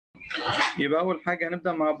يبقى أول حاجة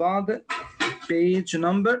هنبدأ مع بعض page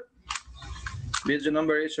number. page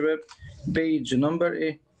number إيه يا شباب؟ page number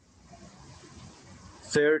إيه؟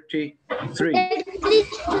 33.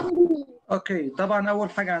 اوكي طبعا اول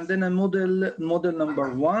حاجه عندنا موديل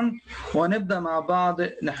نمبر 1 وهنبدا مع بعض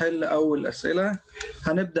نحل اول اسئله.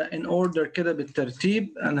 هنبدا ان اوردر كده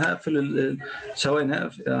بالترتيب. انا هقفل ثواني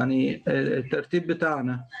هقفل يعني الترتيب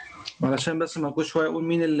بتاعنا علشان بس ما كل شويه اقول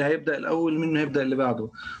مين اللي هيبدا الاول مين اللي هيبدا اللي بعده.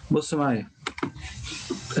 بص معايا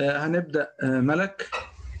هنبدا ملك.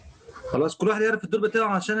 خلاص كل واحد يعرف الدور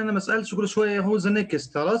بتاعه عشان انا ما اسالش كل شويه هو ذا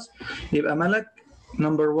نيكست. خلاص يبقى ملك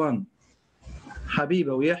نمبر 1،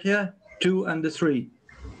 حبيبه ويحيى 2 and 3.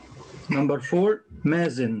 Number 4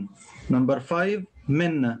 مازن. Number 5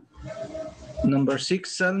 منى. Number 6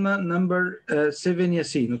 سلمى. Number 7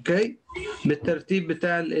 ياسين. اوكي بالترتيب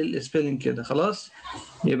بتاع السبيلنج كده. خلاص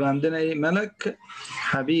يبقى عندنا ايه؟ ملك،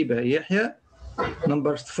 حبيبه، يحيى.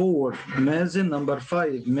 Number 4 مازن. Number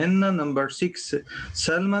 5 منى. Number 6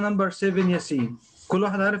 سلمى. Number 7 ياسين. كل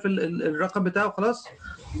واحد عارف الرقم بتاعه. خلاص يا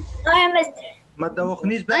مستر ما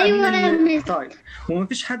تدوخنيش بقى. ايوه طيب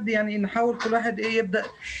ومفيش حد يعني نحاول كل واحد ايه يبدا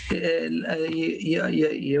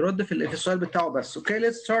يرد في السؤال بتاعه بس. اوكي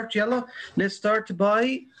let's start. يلا let's start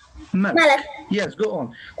by ملك. yes go on.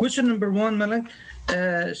 question number 1 ملك.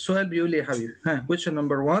 السؤال بيقول ايه يا حبيبي؟ ها question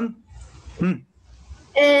number 1.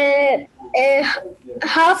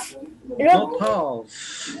 half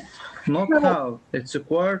not half it's a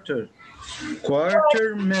quarter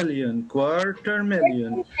million.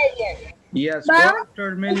 Yes,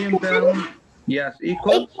 quarter million pound. Yes,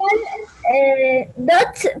 equal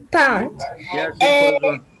dot pound. Yes,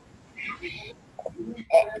 equal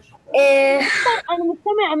أنا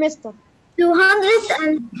مستمع يا مستر. 200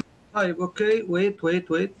 and. طيب اوكي wait.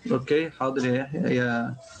 اوكي حاضر يا يحيى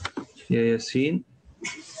يا ياسين.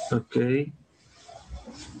 اوكي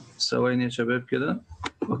ثواني يا شباب كده.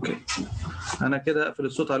 اوكي انا كده اقفل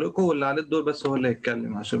الصوت عليكم واللي عليه الدور بس هو اللي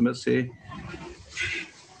هيتكلم عشان بس ايه.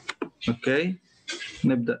 اوكي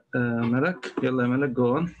نبدا. ملك يلا يا ملك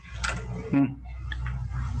جو اون.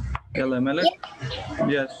 يلا يا ملك.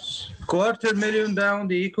 yes quarter million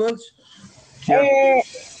pound equals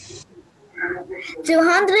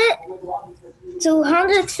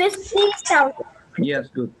 250,000. yes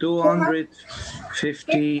good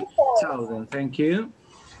 250,000. thank you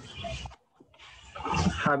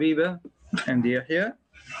حبيبة and Yahya.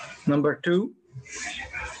 number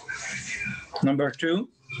 2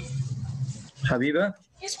 حبيبة.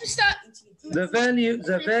 Yes, Mr. the value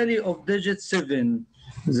of digit 7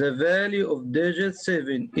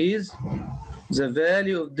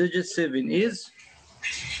 is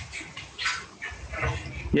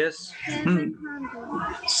yes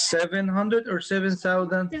 700 or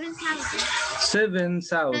 7,000?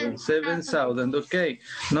 7,000. Okay.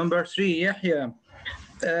 Number 3 Yahya.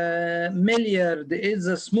 Milliard is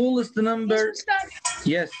the smallest number.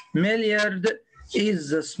 Yes, milliard is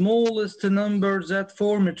the smallest number that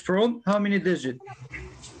formed from how many digits?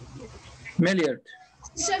 Milliard.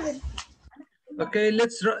 7. Okay,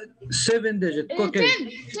 let's write 7 digits. Okay.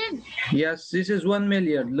 10. Yes, this is 1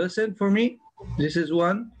 milliard. Listen for me. This is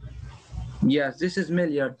 1. Yes, this is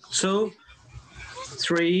milliard. So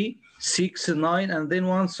 3, 6, 9, and then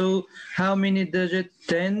 1. So how many digits?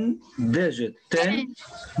 10 digits. 10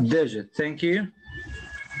 digits. Thank you.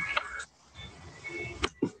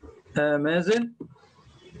 مازن.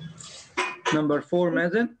 Number 4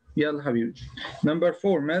 مازن. يلا حبيبي. Number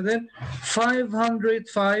 4 مازن.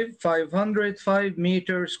 505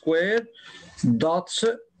 meters square dots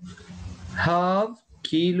half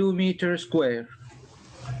kilometer square.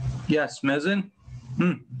 Yes, Mazen.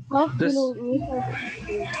 Half This, kilometer.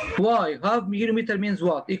 why? Half kilometer means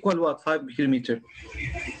what? Equal what? 5 kilometer.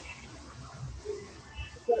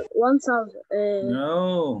 1,000.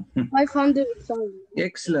 No. 500,000.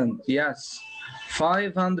 Excellent. Yes.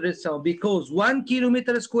 500,000 because 1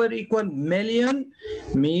 kilometer square equal million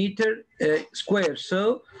meter square.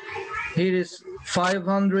 So here is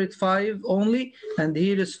 505 only, and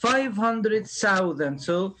here is 500,000.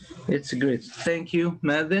 So it's great. Thank you,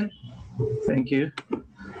 Madin. Thank you.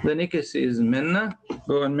 The next is Minna.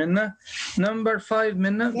 Go on, Minna. Number 5,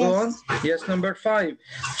 Minna. Go on. Yes, number 5.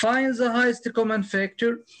 Find the highest common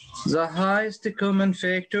factor. The highest common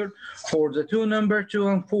factor for the two number 2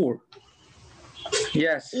 and 4.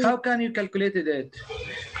 Yes. How can you calculate it? 8.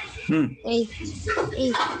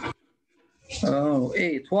 Oh,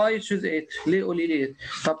 8. Why you choose 8? ليه قولي لي 8؟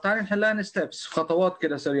 طب تعالي نحلها ستيبس خطوات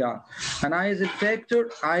كده سريعة. أنا عايز الفاكتور،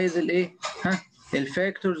 عايز الإيه؟ ها؟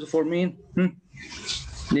 الفاكتورز فور مين؟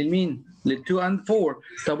 للمين؟ لل 2 and 4.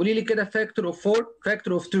 طب قولي لي كده فاكتور اوف 4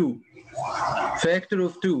 فاكتور اوف 2 Factor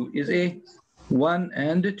of 2 is a 1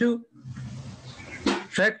 and 2.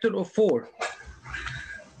 Factor of 4.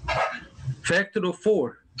 Factor of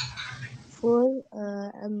 4. 4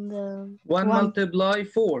 and 1 multiply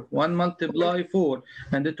 4. 1 multiply 4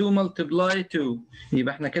 and 2 multiply 2.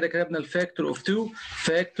 يبقى احنا كده كتبنا الفactor of 2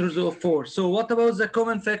 factors of 4. So what about the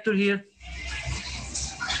common factor here?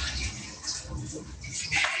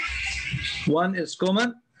 1 is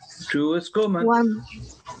common, 2 is common. 1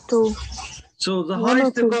 2. So the 1 or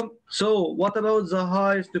highest 2? so what about the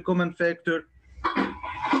highest common factor?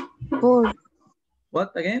 4.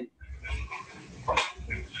 What again?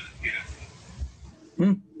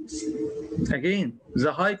 Again,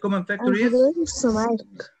 the high common factor is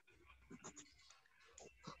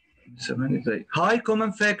high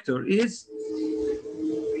common factor is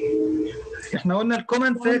احنا قلنا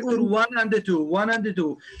الكومن فاكتور 1 and 2 1 and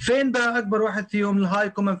 2 فين بقى اكبر واحد فيهم الهاي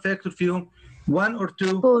كومن فاكتور فيهم 1 or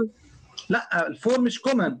 2 4. لا الفور مش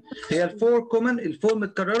كومن هي الفور كومن الفور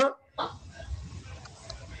متكرره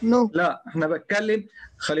No. لا احنا بتكلم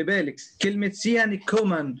خلي بالك كلمه سي يعني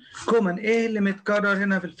كومن كومن ايه اللي متكرر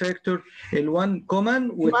هنا في الفاكتور ال1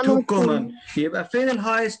 كومن وال2 كومن يبقى فين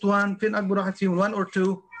الهايست 1 فين اكبر واحد فيهم 1 or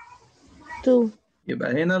 2 2.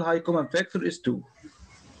 يبقى هنا الهاي كومن فاكتور is 2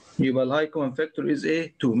 يبقى الهاي كومن فاكتور is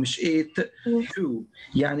ايه 2 مش 8 2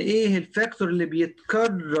 يعني ايه الفاكتور اللي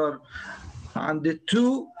بيتكرر عند ال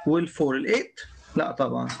 2 وال 4 ال 8 لا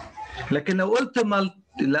طبعا لكن لو قلت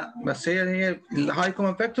لا بس هي الهاي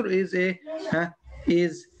كومن فاكتور is ايه ها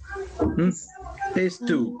is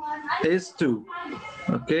 2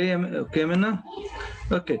 اوكي منى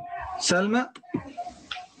اوكي سلمى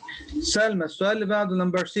السؤال اللي بعده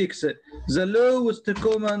نمبر 6 the lowest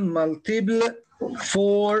common multiple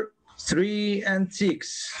for 3 and 6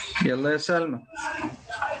 يلا يا سلمى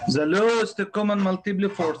the lowest common multiple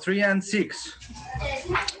for 3 and 6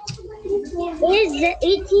 is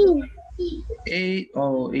 18.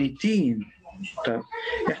 18 طيب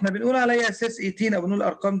احنا بنقول على اي اساس 18 او بنقول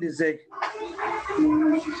الارقام دي ازاي؟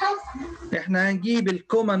 احنا هنجيب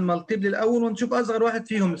الكومن مالتيبل الاول ونشوف اصغر واحد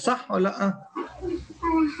فيهم صح ولا لا؟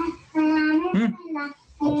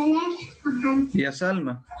 يا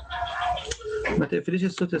سلمى ما تقفليش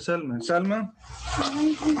الصوت يا سلمى سلمى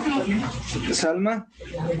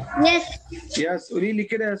يس قولي لي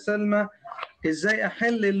كده يا سلمى ازاي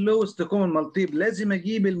احل اللوست كومن مالتيبل لازم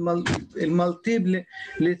اجيب المالتيبل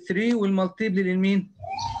لل3 والمالتيبل للمين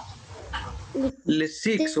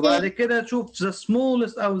لل6 وبعد كده اشوف ذا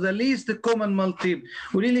سمولست او ذا ليست كومن مالتيبل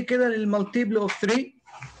قولي لي كده للمالتيبل اوف 3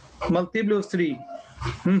 مالتيبل اوف 3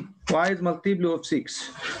 وعايز مالتيبل اوف 6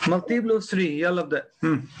 مالتيبل اوف 3 يلا ابدا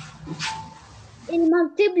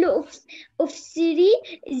المالتيبل اوف 3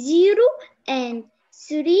 0 and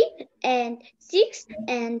 3 and 6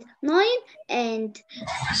 and 9 and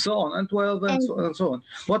so on and 12 and so on.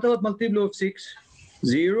 What about multiple of 6?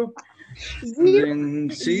 0. 0 then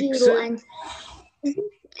 6 0 and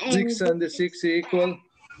 6 and 6 equal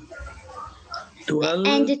 12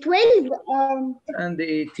 and 12 and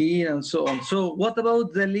 18 and so on. So what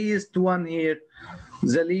about the least one here?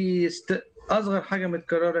 The least اصغر حاجه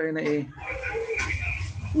متكرره هنا ايه؟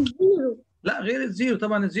 0 لا غير الزيرو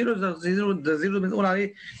طبعا الزيرو ده زيرو بنقول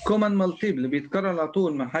عليه كومن مالتيبل بيتكرر على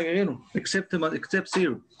طول ما حاجه غيره اكسبت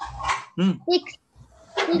زيرو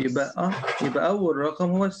 6 يبقى اول رقم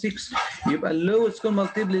هو 6 يبقى اللوست كومن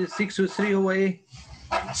مالتيبل 6 و3 هو ايه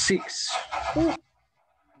 6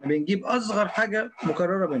 بنجيب اصغر حاجه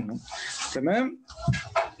مكرره بينهم تمام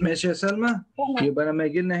ماشي يا سلمى يبقى لما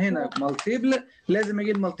يجي لنا هنا مالتيبل لازم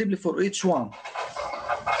اجيب مالتيبل فور each one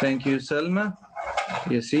ثانك يو سلمى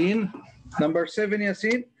ياسين نمبر 7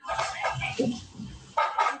 ياسين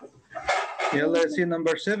يلا ياسين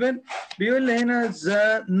نمبر 7 بيقول لي هنا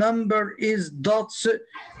the number is dots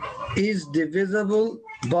is divisible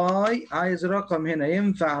by عايز رقم هنا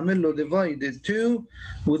ينفع اعمل له divided 2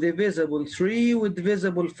 و divisible 3 و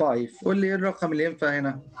divisible 5 قول لي ايه الرقم اللي ينفع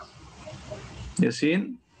هنا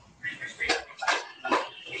ياسين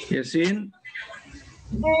 15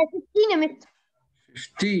 يا مستر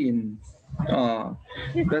 15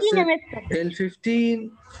 بس ال 15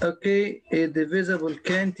 اوكي divisible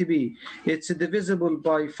can't be it's divisible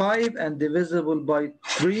by 5 and divisible by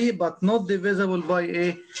 3 but not divisible by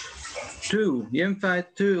 2 ينفع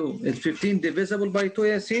 2 ال 15 divisible by 2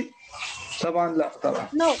 يا ياسين طبعا لا طبعا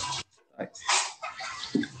no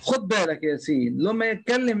خد بالك يا ياسين لما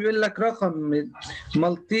يتكلم يقول لك رقم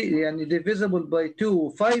مالتي يعني divisible by 2 و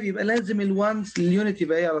 5 يبقى لازم الوانس اليونت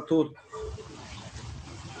يبقى ايه على طول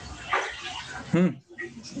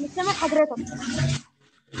مش سامع حضرتك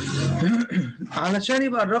علشان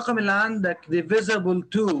يبقى الرقم اللي عندك divisible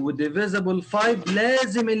 2 و divisible 5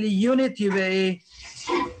 لازم اليونت يبقى ايه؟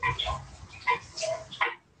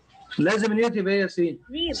 لازم اليونت يبقى ايه يا ياسين؟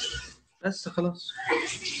 بس خلاص.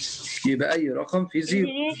 يبقى اي رقم فيه زيرو.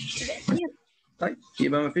 طيب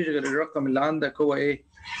يبقى ما فيش غير الرقم اللي عندك هو ايه؟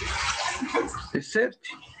 ال 30.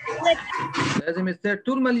 لازم ال 30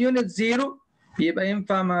 طول ما اليونت زيرو يبقى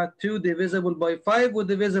ينفع مع 2 divisible by 5 و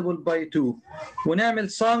divisible by 2 ونعمل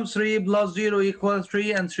sum 3 plus 0 equals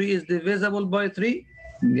 3 and 3 is divisible by 3.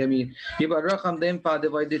 جميل. يبقى الرقم ده ينفع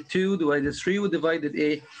divided 2 divided 3 و divided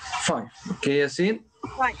ايه؟ 5. اوكي يا ياسين؟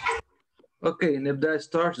 اوكي نبدا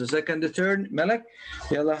start the second turn. ملك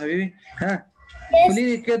يلا يا حبيبي. ها قولي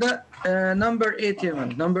لي كده number 8 يا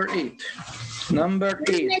من. number 8. number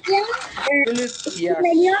 8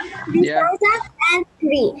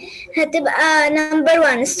 هتبقى number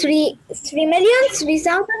 1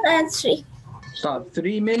 3,000,003. طب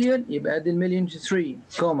 3 مليون يبقى ادي المليون 3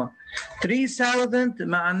 كوما 3000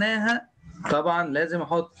 معناها طبعا لازم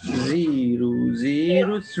احط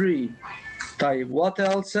 003. طيب what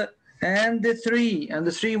else and 3 and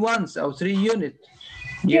 3 ones او 3 unit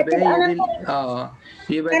يبقى هي دي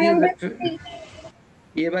يبقى دي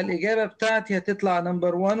يبقى الإجابة بتاعتي هتطلع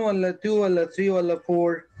نمبر 1 ولا 2 ولا 3 ولا 4؟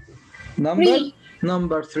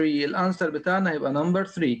 نمبر 3. الأنسر بتاعنا هيبقى نمبر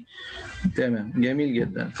 3. تمام جميل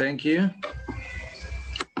جدا. ثانك يو.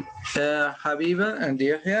 حبيبة and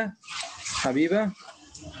يحيى. حبيبة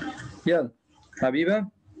يلا. حبيبة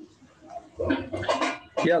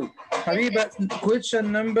يلا. حبيبة question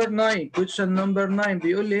number 9. question number 9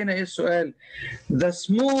 بيقول لي هنا ايه السؤال؟ The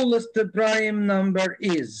smallest prime number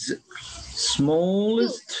is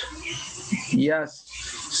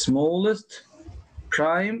smallest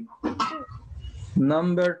prime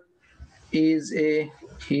number is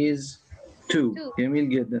 2. جميل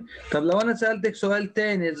جدا. طب لو انا سألتك سؤال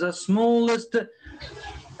تاني the smallest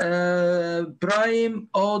prime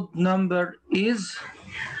odd number is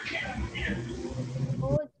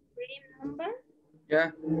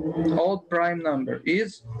odd prime number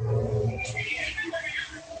is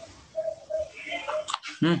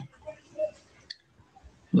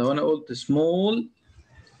لو انا قلت small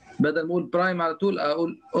بدل ما اقول برايم على طول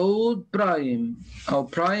اقول odd prime او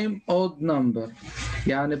prime odd number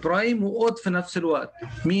يعني برايم واود في نفس الوقت.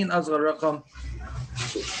 مين اصغر رقم؟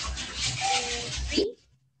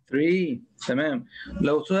 3. تمام.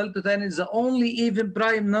 لو سألت تاني the only even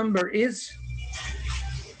prime number is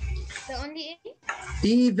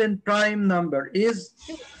even prime number is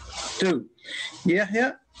 2.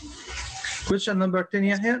 يحيى question number 10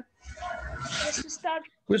 يحيى.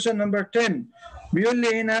 question number 10 بيقول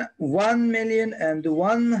لي هنا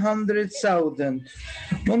 1,100,000.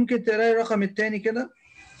 ممكن تقراي الرقم الثاني كده؟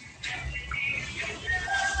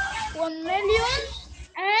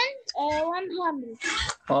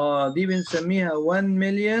 1,100,000. دي بنسميها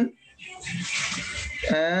 1,100,000.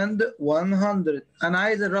 انا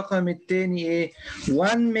عايز الرقم الثاني ايه؟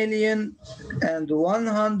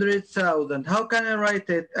 1,100,000. how can I write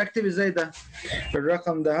it؟ اكتب ازاي ده؟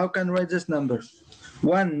 الرقم ده how can I write this number؟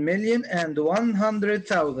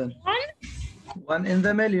 1,100,000. 1 in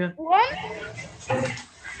the million.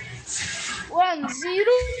 1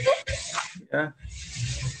 0. Yeah.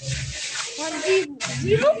 1 0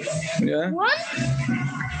 Yeah. 1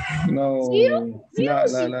 No. 0 لا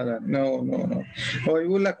لا لا لا no. هو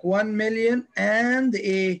يقول لك 1 million and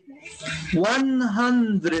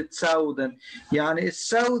 100,000 يعني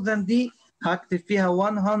ال1000 دي هكتب فيها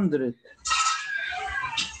 100.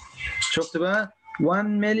 شفت بقى؟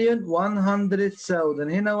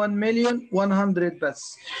 1,100,000 هنا 1,100,000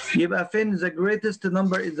 بس. يبقى فين the greatest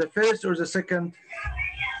number is the first or the second؟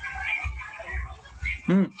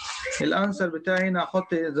 الانسر بتاعي هنا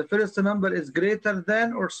احط the first number is greater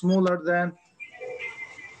than or smaller than؟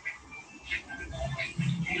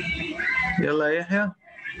 يلا يا يحيى.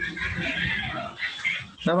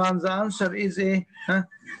 طبعا the answer is ايه؟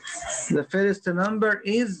 The first number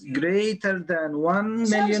is greater than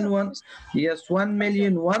 1,000,000. Yes,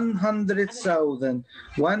 1,100,000.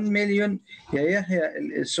 1 million يا يحيى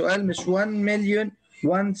السؤال مش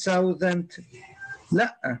 1,000,000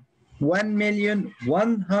 لا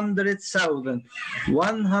 1,100,000.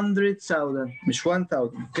 100,000 مش 1,000.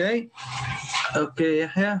 اوكي اوكي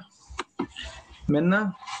يحيى.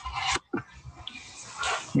 منا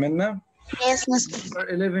Yes, Mr. Number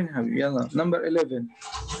 11 حبيبي يلا. Number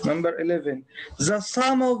 11. The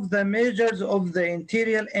sum of the measures of the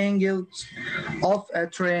interior angles of a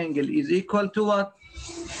triangle is equal to what?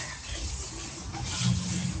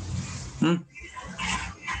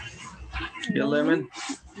 يلا يا من.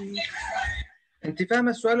 انت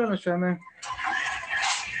فاهمه السؤال ولا مش فاهمه؟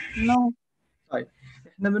 No. طيب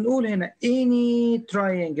احنا بنقول هنا any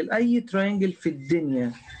triangle، اي triangle في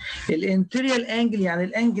الدنيا الانتيريال انجل يعني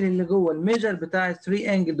الانجل اللي جوه الميجر بتاع ال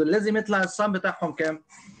 3 انجل دول لازم يطلع السم بتاعهم كام؟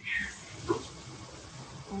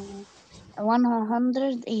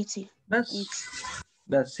 180.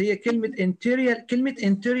 بس هي كلمة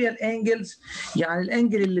انتيريال انجلز يعني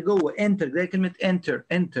الانجل اللي جوه انتر، ده كلمة انتر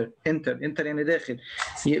يعني داخل،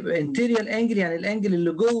 يبقى انتيريال انجل يعني الانجل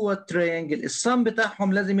اللي جوه التريانجل السم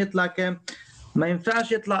بتاعهم لازم يطلع كام؟ ما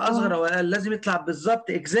ينفعش يطلع اصغر او اقل، لازم يطلع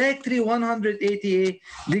بالظبط exactly 180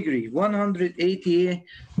 degree 180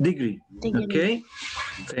 degree. اوكي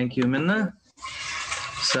ثانك يو منى.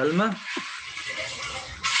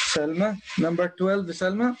 سلمى نمبر 12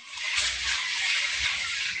 سلمى.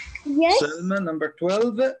 Yes. سلمى نمبر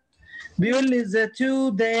 12 بيقول لي the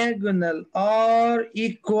two diagonal are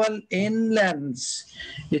equal in length.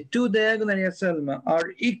 the two diagonal يا سلمى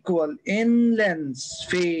are equal in length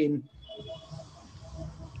فين؟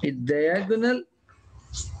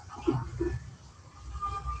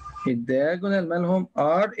 الدياجونال مالهم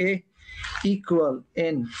are ايه؟ equal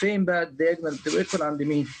in فين بقى الدياجونال بتبقى equal عند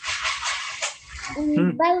مين؟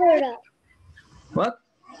 Parallel. What؟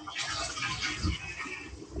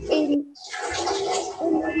 In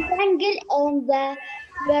rectangle on the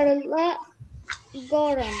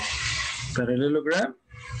parallelogram. parallelogram؟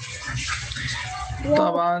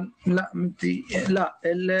 طبعا لا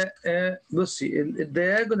بصي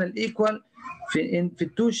الدياجونال ايكوال في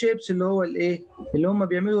التو شيبس اللي هو الايه اللي هم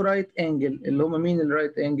بيعملوا رايت انجل، اللي هم مين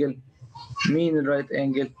الرايت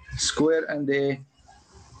انجل؟ سكوير اند ايه؟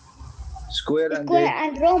 سكوير اند Square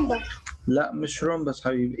ايه؟ and rhombus. لا مش رومبس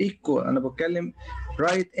حبيبي، ايكوال انا بتكلم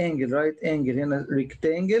رايت انجل هنا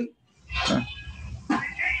ريكتانجل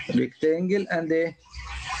اند ايه؟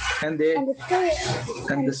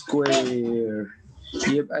 and square.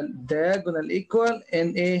 يبقى الدياجونال ايكوال ان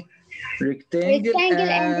ايه؟ rectangle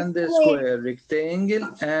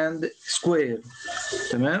and square.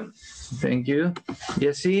 تمام. thank you.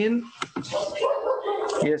 ياسين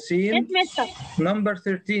Yes, mister. number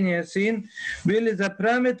 13 ياسين بيقول لي the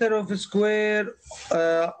parameter of square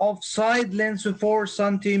of side length 4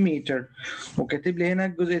 centimeter وكاتب لي هنا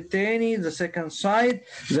الجزء الثاني the second side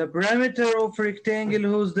the parameter of rectangle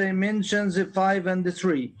whose dimensions 5 and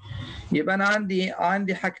 3. يبقى انا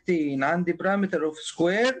عندي حاجتين، عندي parameter of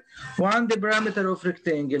square وعندي parameter of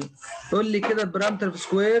rectangle. قول لي كده البارامتر اوف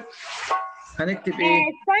سكوير هنكتب ايه؟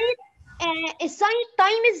 Side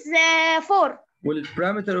times 4.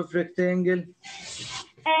 والبارامتر اوف rectangle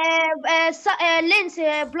Length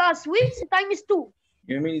plus width times 2.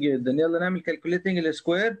 جميل جدا. يلا نعمل calculating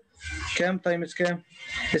السكوير. كام تايمز كام؟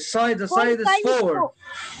 السايد is 4.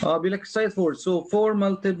 بيقول لك السايد 4 so 4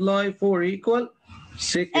 multiply 4 equal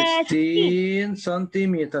 16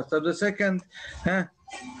 سنتيمتر. طب the second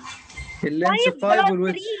اللينس 5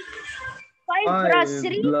 والويدث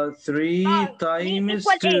 5 plus 3 times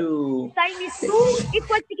 2 times 2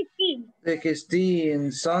 equals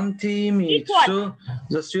 16 centimeters. So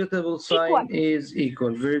the suitable sign is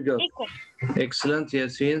equal. Very good. Excellent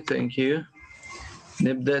Yasin. Thank you.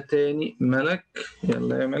 نبدأ تاني ملك.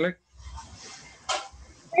 يلا يا ملك.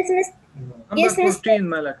 Number 14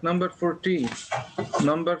 ملك. Number 14.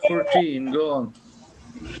 Go on.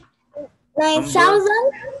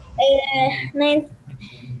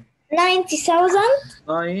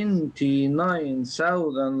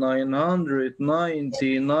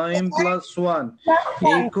 99,999 plus 1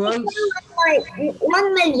 equals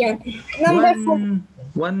 1 million.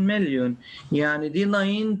 1 million. يعني دي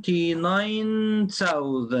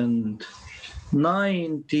 99,000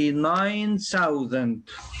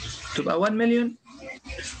 تبقى 1 مليون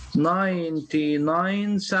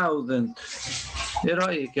 99,000. ايه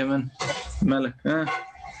رأيك يا ملك؟ 1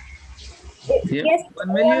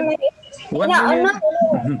 مليون 1 مليون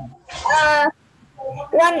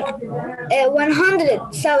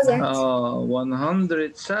 100,000.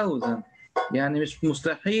 100,000 يعني مش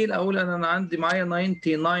مستحيل اقول انا عندي معايا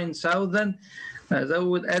 99,000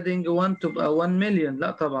 ازود adding 1 تبقى 1 مليون.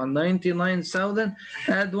 لا طبعا 99,000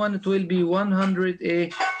 add 1 it will be 100,000.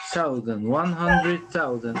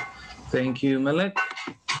 thank you ملك.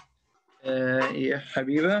 يا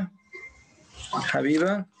حبيبة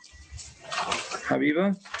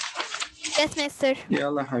Yes, mister.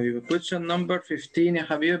 يلا حبيبي question number 15 يا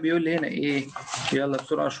حبيبي بيقول لي هنا ايه؟ يلا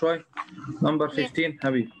بسرعة شوي. number 15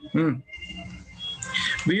 حبيبي.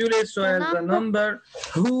 بيقول ايه السؤال؟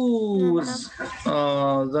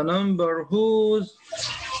 the number whose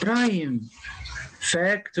prime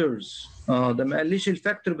factors ده ما قاليش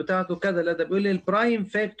الفاكتور بتاعته كذا، لا ده بيقول لي البرايم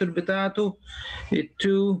فاكتور بتاعته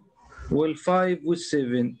 2 وال5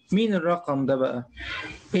 وال7. مين الرقم ده بقى؟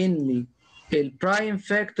 اللي البرايم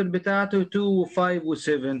فاكتور بتاعته 2 و5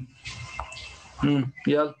 و7.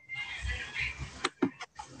 يلا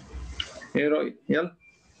ايه رأيك؟ يلا.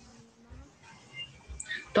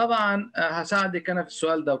 طبعا هساعدك انا في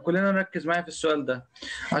السؤال ده، وكلنا نركز معايا في السؤال ده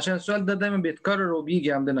عشان السؤال ده دايما بيتكرر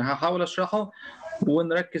وبيجي عندنا. هحاول اشرحه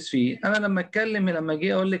ونركز فيه. انا لما اتكلم، لما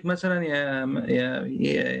اجي اقول لك مثلا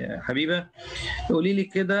يا حبيبه قولي لي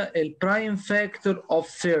كده البرايم فاكتور اوف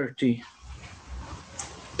 30.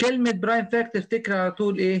 كلمه برايم فاكتور افتكر على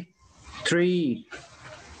طول ايه؟ 3.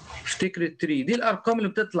 افتكر ال 3 دي الارقام اللي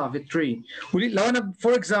بتطلع في ال 3. قولي لو انا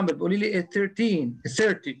فور اكزامبل قولي لي 13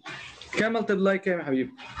 30 كام ملتبلاي كام يا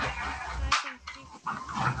حبيبي؟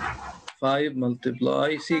 5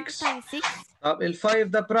 ملتبلاي 6. 6. طب ال 5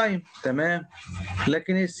 ده برايم تمام،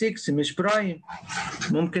 لكن ال 6 مش برايم.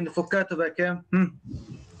 ممكن نفكها تبقى كام؟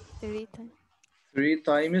 3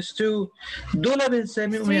 تايمز 2. دول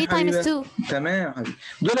بنسميهم يا 3 times حبيبي 2. تمام يا حبيبي.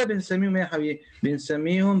 دول بنسميهم يا حبيبي؟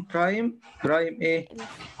 بنسميهم برايم ايه؟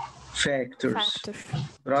 فاكتورز.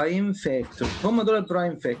 برايم فاكتور، هم دول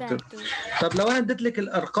البرايم فاكتور. طب لو انا اديت لك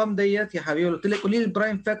الارقام ديت يا حبيبي قلت لك قولي لي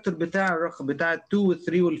البرايم فاكتور بتاع الرقم بتاع ال 2 وال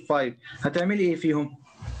 3 وال 5 هتعملي ايه فيهم؟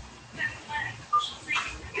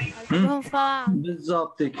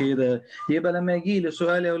 بالظبط كده. يبقى لما يجي لي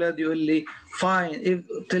سؤال يا اولاد يقول لي find if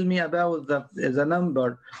tell me about the number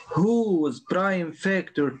whose prime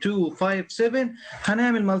factor 2 5 7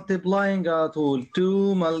 هنعمل multiplying على طول.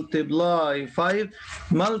 2 multiply 5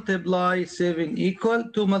 multiply 7 equal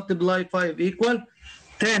 2 multiply 5 equal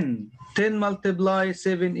 10. 10 multiply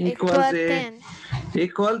 7 equals ايه؟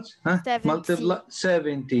 equals multiply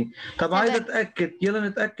 70. طب عايز اتاكد، يلا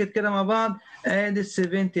نتاكد كده مع بعض. ادي ال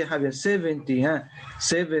 70 يا حبيبي 70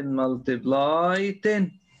 7 multiply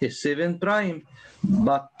 10 is 7 prime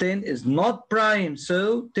but 10 is not prime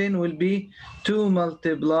so 10 will be 2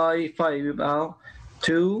 multiply 5 يبقى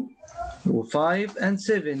 2 و5 and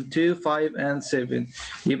 7 2 5 and 7.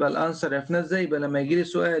 يبقى الانسر عرفناه ازاي؟ يبقى لما يجي لي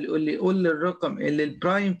سؤال يقول لي قول لي الرقم اللي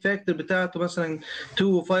البرايم فاكتور بتاعته مثلا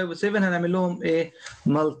 2 و5 و7 هنعمل لهم ايه؟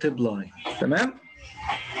 ملتبلاي. تمام؟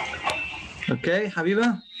 اوكي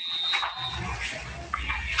حبيبه؟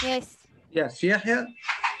 يس يحيى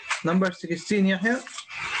نمبر 16 يحيى.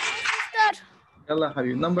 يلا يا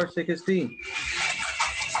حبيبي نمبر 16.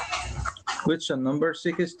 question number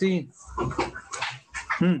 16.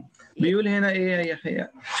 بيقول هنا ايه يا يحيى؟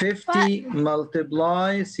 50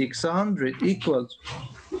 multiply 600 equals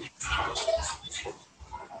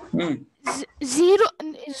زيرو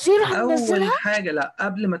اول هننزلها. حاجه لا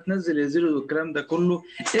قبل ما تنزل الزيرو والكلام ده كله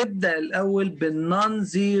ابدا الاول بالنون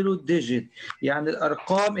زيرو ديجيت، يعني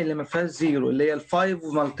الارقام اللي ما فيهاش زيرو اللي هي ال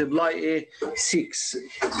 5 ملتبلاي ايه 6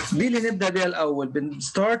 دي اللي نبدا بيها الاول.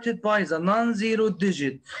 started by the non zero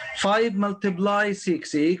digit 5 multiply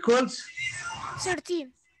 6 equals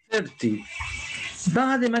 30.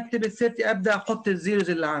 بعد ما اكتب ال 30 ابدا احط الزيروز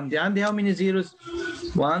اللي عندي. how many zeros؟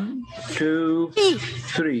 1 2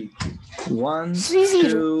 3 1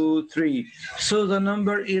 2 3. So the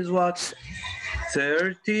number is what?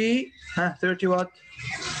 30. 30 what?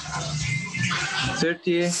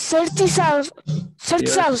 30. 30,000.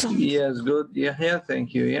 30,000. Yes, good. Yahya,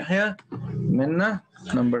 thank you. Yahya. Minna,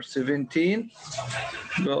 number 17.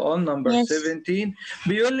 Go on, number 17.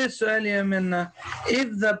 بيقول لي السؤال يا منى if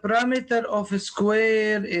the parameter of a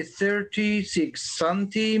square is 36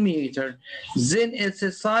 centimeter then its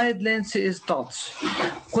side length is touch.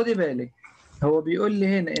 خدي بالك هو بيقول لي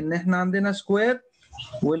هنا ان احنا عندنا سكوير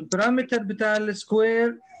والبارامتر بتاع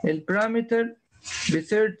السكوير البارامتر ب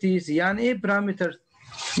 30. يعني ايه بارامتر؟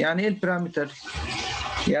 يعني ايه البارامتر؟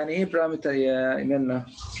 يعني ايه بارامتر يا منى؟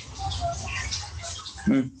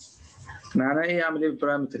 معناه ايه اعمل ايه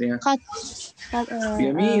بالبارامتر يعني؟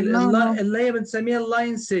 جميل. اللي هي بنسميها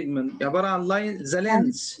اللاين سيجمنت عباره عن لاين ذا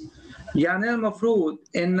لينس. يعني انا المفروض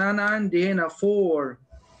ان انا عندي هنا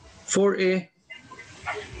 4 ايه؟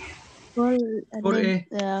 4 ايه؟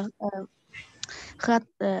 خط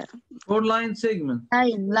 4 لاين سيجمنت.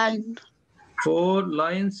 لاين 4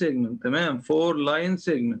 لاين سيجمنت تمام 4 لاين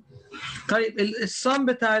سيجمنت. طيب السم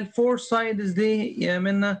بتاع الفور سايدز دي يا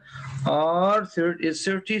منى are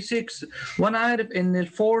 36 وانا عارف ان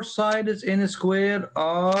الفور سايدز ان سكوير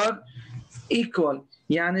are equal.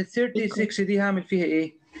 يعني ال 36 دي هعمل فيها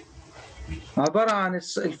ايه؟ عباره عن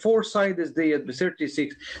الفور سايدز ديت ب 36.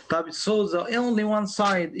 طب so the only one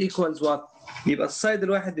side equals what؟ يبقى السايد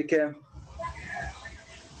الواحد بكام؟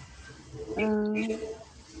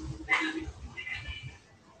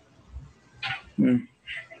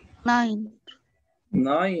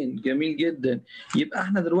 9 جميل جدا. يبقى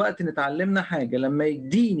احنا دلوقتي نتعلمنا حاجه، لما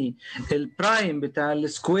يديني البرايم بتاع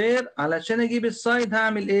السكوير علشان اجيب السايد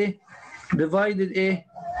هعمل ايه؟ ديفايدد ايه؟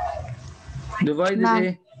 ديفايدد نعم.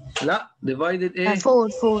 ايه؟ لا ديفايدد ايه؟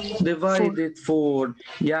 4 divided 4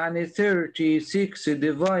 يعني 36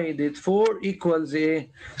 divided 4 equals ايه؟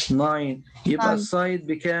 9. يبقى 9. السايد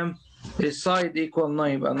بكام؟ السايد equal 9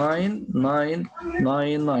 يبقى 9 9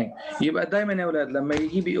 9 9. يبقى دايما يا اولاد لما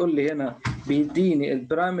يجي بيقول لي هنا بيديني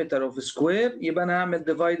البارامتر اوف سكوير يبقى انا هعمل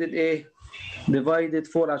divided ايه؟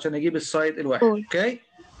 divided 4 عشان اجيب السايد الواحد. 4. اوكي؟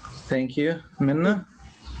 ثانك يو منى.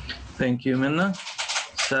 ثانك يو منى.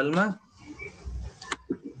 سلمى.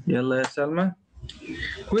 يلا يا سلمى.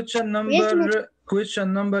 question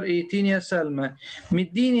number 18 يا سلمى.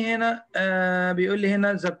 مديني هنا بيقول لي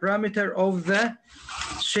هنا the parameter of the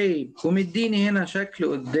shape ومديني هنا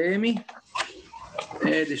شكل قدامي.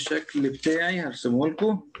 ادي الشكل بتاعي هرسمه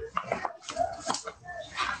لكم.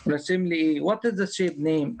 راسم لي ايه؟ what is the shape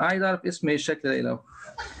name؟ عايز اعرف اسم ايه الشكل ده الاول.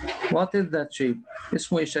 what is that shape؟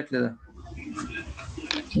 اسمه ايه الشكل ده؟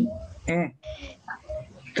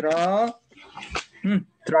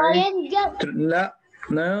 لا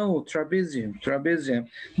no trapezium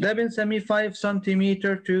ده بنسميه 5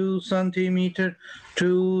 سنتيمتر 2 سنتيمتر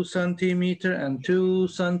 2 سنتيمتر and 2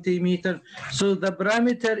 سنتيمتر. so the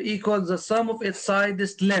parameter equals the sum of its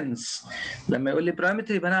sides lengths. لما يقول لي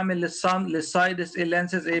parameter يبقى نعمل للsides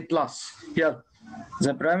lengths a plus. يلا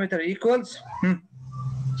the parameter equals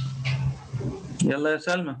يلا يا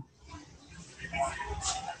سلمى.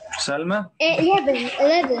 سلمى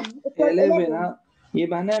 11 ها.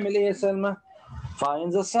 يبقى هنعمل ايه يا سلمى؟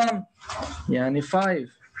 find the sum يعني 5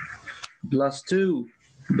 plus 2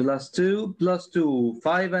 plus 2 plus 2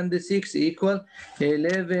 5 and 6 equal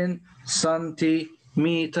 11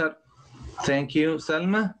 centimeter. Thank you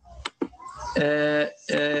سلمى.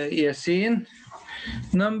 ياسين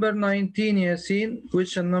number 19 ياسين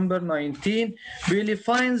question number 19 really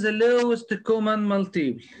finds the lowest common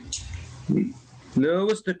multiple.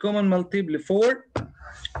 Lowest common multiple 4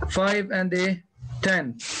 5 and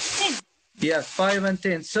 10. Yes 5 and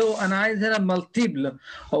 10. so أنا عايز هنا multiple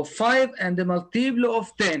of 5 and the multiple of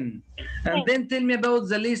 10 and then tell me about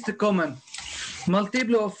the least common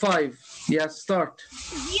multiple of 5. yes start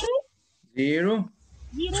 0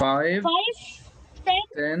 5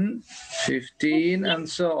 10 15 and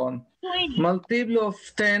so on. multiple of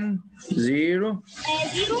 10 0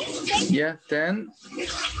 yeah 10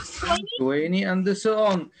 20 and so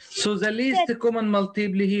on. so the least common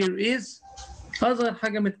multiple here is أصغر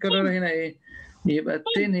حاجة متكررة هنا إيه؟ يبقى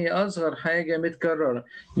 10 هي أصغر حاجة متكررة.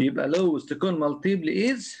 يبقى lowest common multiple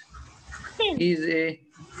is إيه؟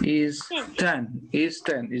 is 10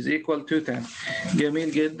 is equal to 10.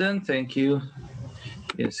 جميل جدا. thank you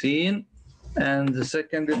ياسين. and the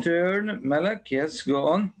second turn ملك. yes go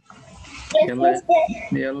on.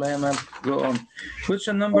 يلا يا ملك go on.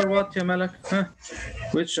 question number what يا ملك؟ ها؟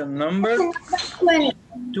 question number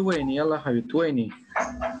 20. يلا يا حبيبي 20.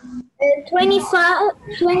 25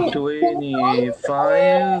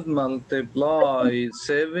 multiply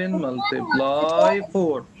 7 multiply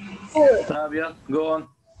 4. طيب يلا go on.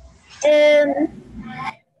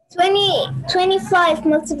 25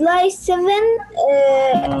 multiply 7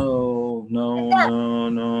 no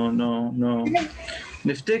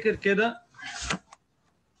نفتكر كده.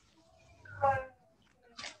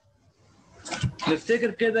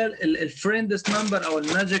 نفتكر كده الفريندس نمبر او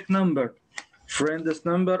الماجيك نمبر. friend's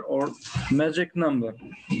number or magic number.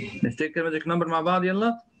 نفتكر magic number مع بعض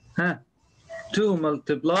يلا. ها 2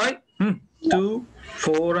 multiply 2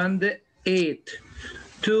 4 and 8.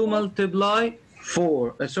 2 multiply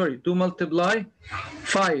 4 2 multiply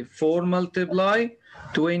 5 4 multiply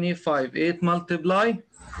 25 8 multiply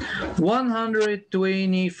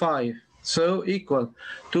 125. so equal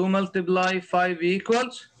 2 multiply 5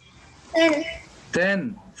 equals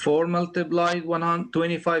 10 4 multiply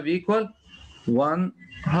 125 equal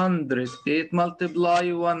 100. 8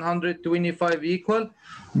 multiply 125 equal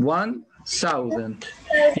 1000.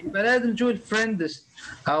 يبقى لازم نشوف الفريندس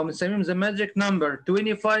او بنسميهم the magic number.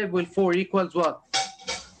 25 وال 4 equals what؟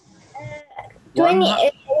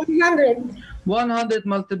 100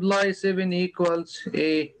 multiply 7 equals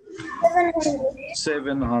a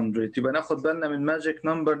 700. يبقى ناخد بالنا من الماجيك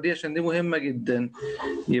نمبر دي عشان دي مهمة جدا.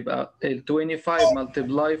 يبقى ال 25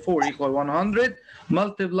 multiply 4 equal 100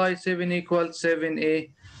 multiply 7 equal 7 a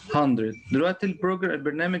 100. دلوقتي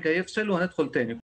البرنامج هيفصل وهندخل تاني.